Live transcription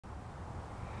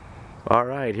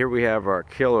Alright, here we have our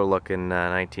killer looking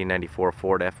 1994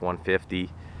 Ford F-150.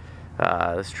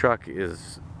 This truck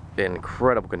is in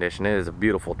incredible condition. It is a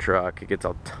beautiful truck. It gets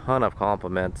a ton of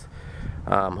compliments.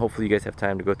 Hopefully you guys have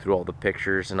time to go through all the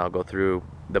pictures, and I'll go through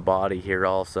the body here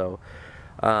also.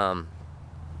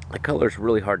 The color is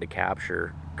really hard to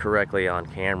capture correctly on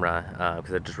camera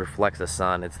because it just reflects the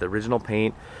sun. It's the original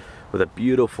paint with a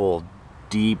beautiful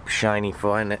deep shiny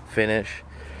finish.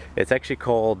 It's actually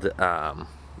called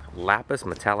lapis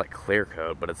metallic clear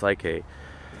coat, but it's like a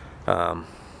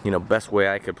best way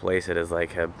I could place it is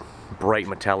like a bright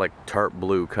metallic tart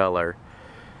blue color,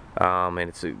 and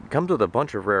it comes with a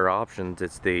bunch of rare options.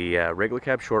 It's the regular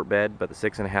cab short bed, but the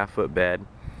 6.5 foot bed.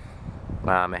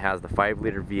 It has the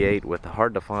 5-liter V8 with the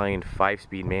hard to find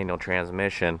 5-speed manual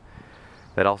transmission.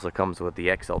 That also comes with the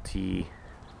XLT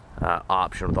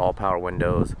option with all power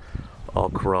windows, all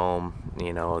chrome,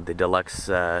 the deluxe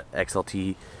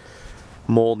XLT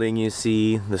molding. You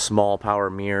see the small power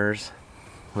mirrors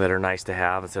that are nice to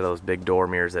have instead of those big door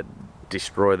mirrors that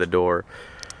destroy the door.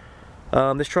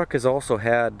 This truck has also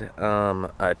had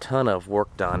a ton of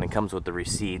work done. It comes with the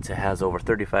receipts. It has over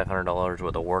 $3,500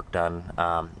 worth of work done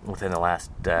within the last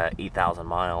 8,000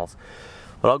 miles.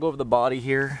 But I'll go over the body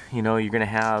here. You're going to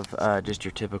have just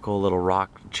your typical little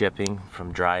rock chipping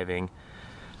from driving,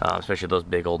 especially those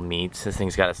big old meats. This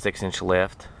thing's got a 6-inch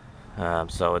lift,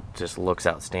 so it just looks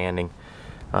outstanding.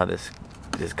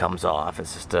 This comes off.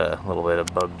 It's just a little bit of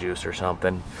bug juice or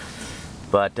something.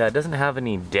 But it doesn't have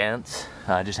any dents.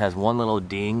 It just has one little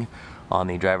ding on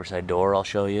the driver's side door. I'll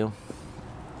show you.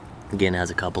 Again, it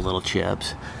has a couple little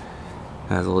chips. It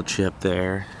has a little chip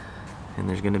there. And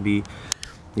there's going to be,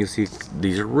 you'll see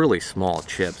these are really small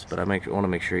chips, but I want to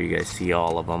make sure you guys see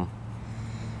all of them.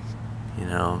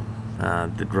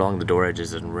 Along the door edge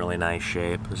is in really nice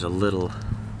shape. There's a little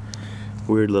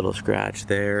weird little scratch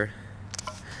there.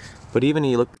 But even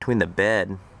when you look between the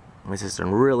bed, this is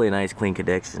in really nice clean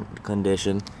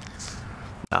condition.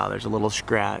 There's a little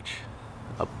scratch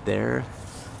up there.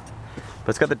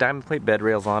 But it's got the diamond plate bed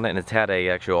rails on it, and it's had a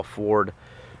actual Ford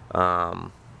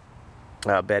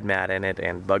bed mat in it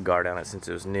and bug guard on it since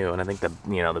it was new. And I think the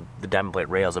diamond plate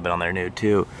rails have been on there new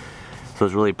too. So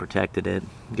it's really protected it.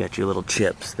 You got your little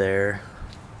chips there.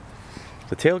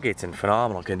 The tailgate's in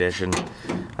phenomenal condition.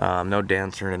 No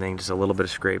dents or anything, just a little bit of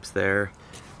scrapes there.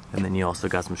 And then you also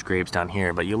got some scrapes down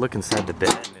here. But you look inside the bed,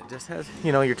 and it just has,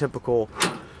 your typical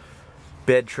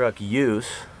bed truck use.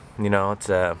 It's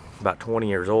about 20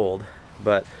 years old.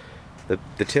 But the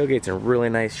tailgate's in really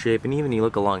nice shape. And even you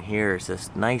look along here, it's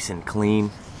just nice and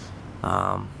clean.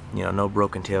 No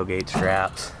broken tailgate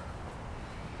straps.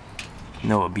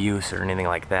 No abuse or anything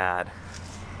like that.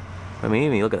 I mean,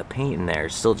 even you look at the paint in there,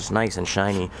 it's still just nice and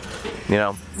shiny.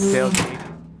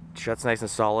 Tailgate shuts nice and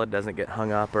solid, doesn't get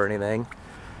hung up or anything.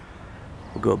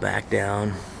 We'll go back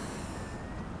down.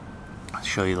 I'll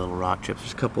show you little rock chips.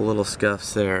 There's a couple little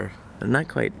scuffs there. They're not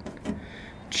quite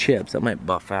chips. That might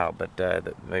buff out, but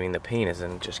the paint is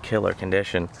in just killer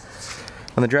condition.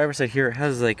 On the driver's side here, it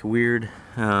has like weird,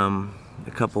 a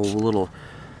couple little,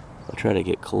 I'll try to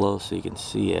get close so you can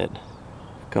see it.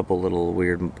 A couple little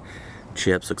weird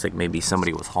chips. Looks like maybe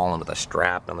somebody was hauling with a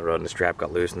strap on the road and the strap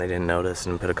got loose and they didn't notice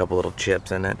and put a couple little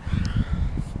chips in it.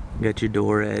 Got your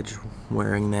door edge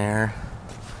wearing there.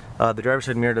 The driver's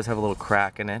side mirror does have a little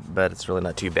crack in it, but it's really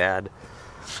not too bad.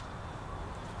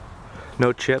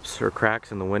 No chips or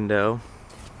cracks in the window.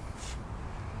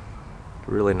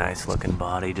 Really nice looking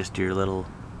body, just your little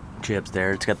chips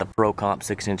there. It's got the Pro Comp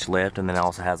 6-inch lift, and then it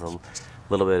also has a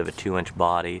little bit of a 2-inch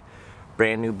body.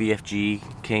 Brand new BFG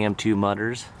KM2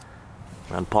 mudders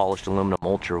on polished aluminum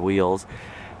ultra wheels.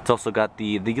 It's also got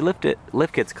the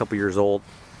lift kit's a couple years old,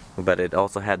 but it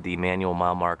also had the manual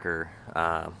mile marker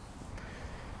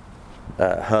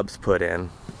hubs put in,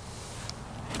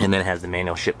 and then it has the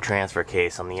manual ship transfer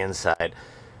case on the inside.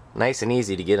 Nice and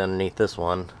easy to get underneath this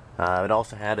one. It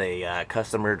also had a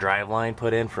customer driveline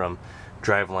put in from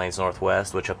Drivelines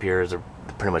Northwest, which up here is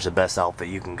pretty much the best outfit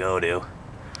you can go to.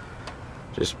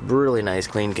 Just really nice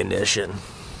clean condition.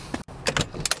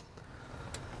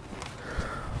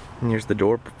 And here's the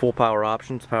door, full power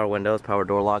options, power windows, power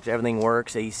door locks, everything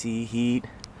works, AC, heat.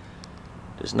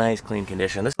 Just nice clean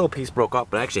condition. This little piece broke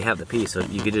off, but I actually have the piece, so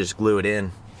you could just glue it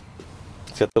in.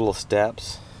 It's got the little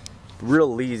steps.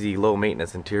 Real easy, low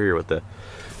maintenance interior with the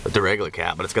regular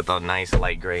cab, but it's got the nice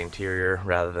light gray interior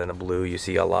rather than a blue you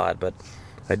see a lot, but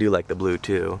I do like the blue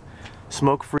too.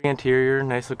 Smoke-free interior,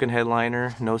 nice looking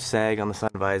headliner, no sag on the sun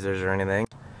visors or anything.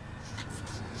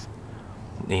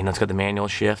 It's got the manual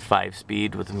shift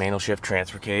 5-speed with the manual shift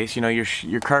transfer case.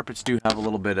 Your carpets do have a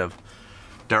little bit of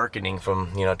darkening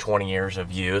from, you know, 20 years of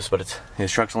use, but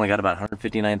his truck's only got about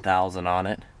 159,000 on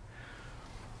it.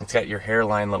 It's got your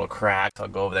hairline little cracks. I'll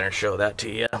go over there and show that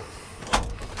to you.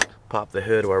 Pop the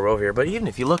hood while we're over here. But even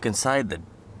if you look inside,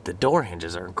 the door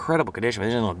hinges are in incredible condition.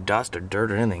 There's no dust or dirt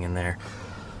or anything in there.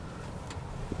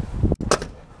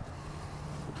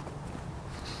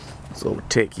 So we'll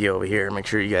take you over here and make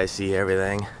sure you guys see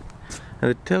everything.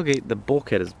 And the tailgate, the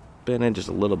bulkhead has been in just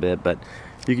a little bit, but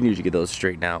you can usually get those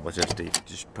straightened out with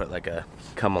just put like a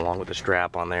come along with the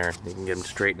strap on there. You can get them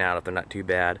straightened out if they're not too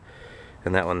bad.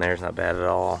 And that one there is not bad at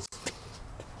all.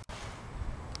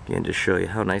 Again, just show you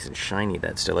how nice and shiny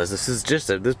that still is. This is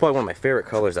probably one of my favorite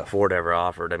colors that Ford ever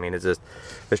offered. I mean, it's just,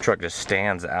 this truck just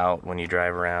stands out when you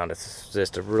drive around. It's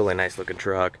just a really nice looking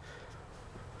truck.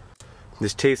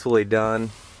 Just tastefully done.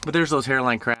 But there's those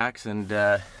hairline cracks, and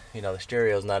you know, the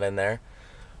stereo's not in there.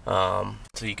 So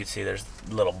you can see there's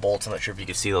little bolts. I'm not sure if you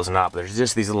can see those or not, but there's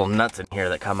just these little nuts in here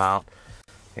that come out,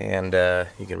 and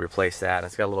you can replace that. And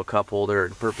it's got a little cup holder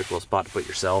and perfect little spot to put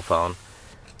your cell phone.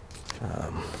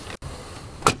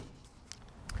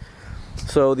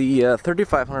 So the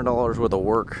 $3,500 worth of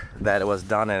work that was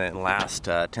done in it in the last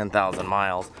 10,000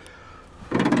 miles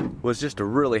was just to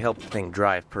really help the thing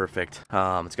drive perfect.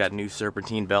 It's got a new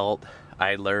serpentine belt,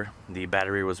 idler. The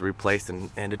battery was replaced in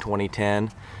end of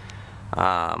 2010.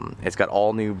 It's got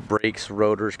all new brakes,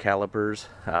 rotors, calipers,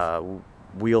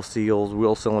 wheel seals,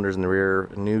 wheel cylinders in the rear,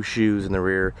 new shoes in the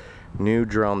rear, new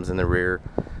drums in the rear,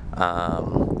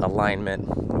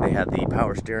 alignment. They had the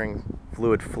power steering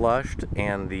fluid flushed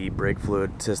and the brake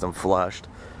fluid system flushed.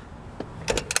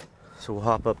 So we'll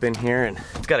hop up in here, and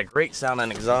it's got a great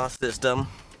sounding exhaust system.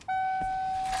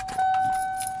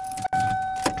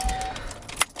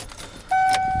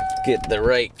 Get the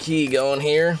right key going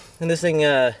here, and this thing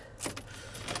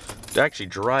actually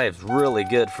drives really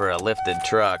good for a lifted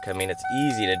truck. I mean, it's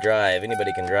easy to drive.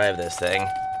 Anybody can drive this thing.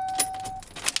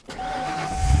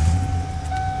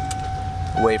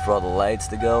 Wait for all the lights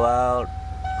to go out.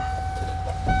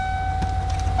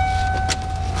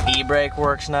 E-brake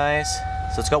works nice.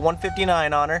 So it's got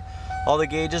 159 on her. All the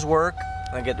gauges work.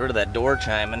 I get rid of that door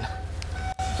chiming.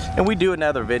 And we do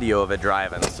another video of it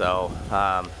driving, so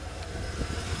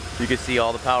you can see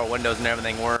all the power windows and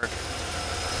everything work.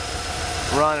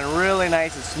 Running really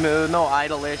nice and smooth, no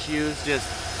idle issues,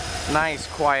 just nice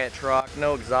quiet truck,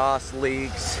 no exhaust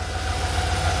leaks.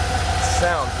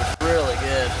 Sounds really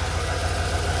good.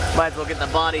 Might as well get the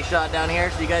body shot down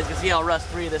here so you guys can see how rust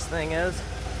free this thing is.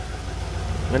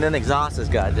 And then the exhaust has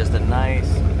got just a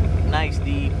nice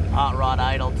deep hot rod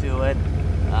idle to it.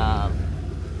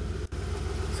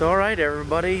 So alright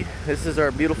everybody, this is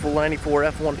our beautiful 94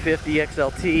 F-150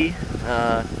 XLT.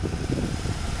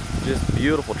 Just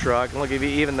beautiful truck. And look,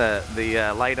 even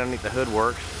the light underneath the hood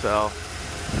works. So,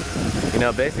 you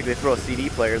know, basically throw a CD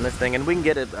player in this thing, and we can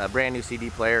get a brand new CD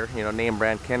player, you know, name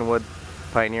brand Kenwood,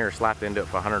 Pioneer, slapped into it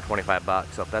for 125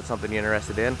 bucks. So if that's something you're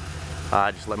interested in,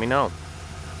 just let me know.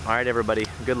 Alright everybody,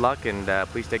 good luck, and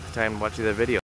please take the time to watch the video.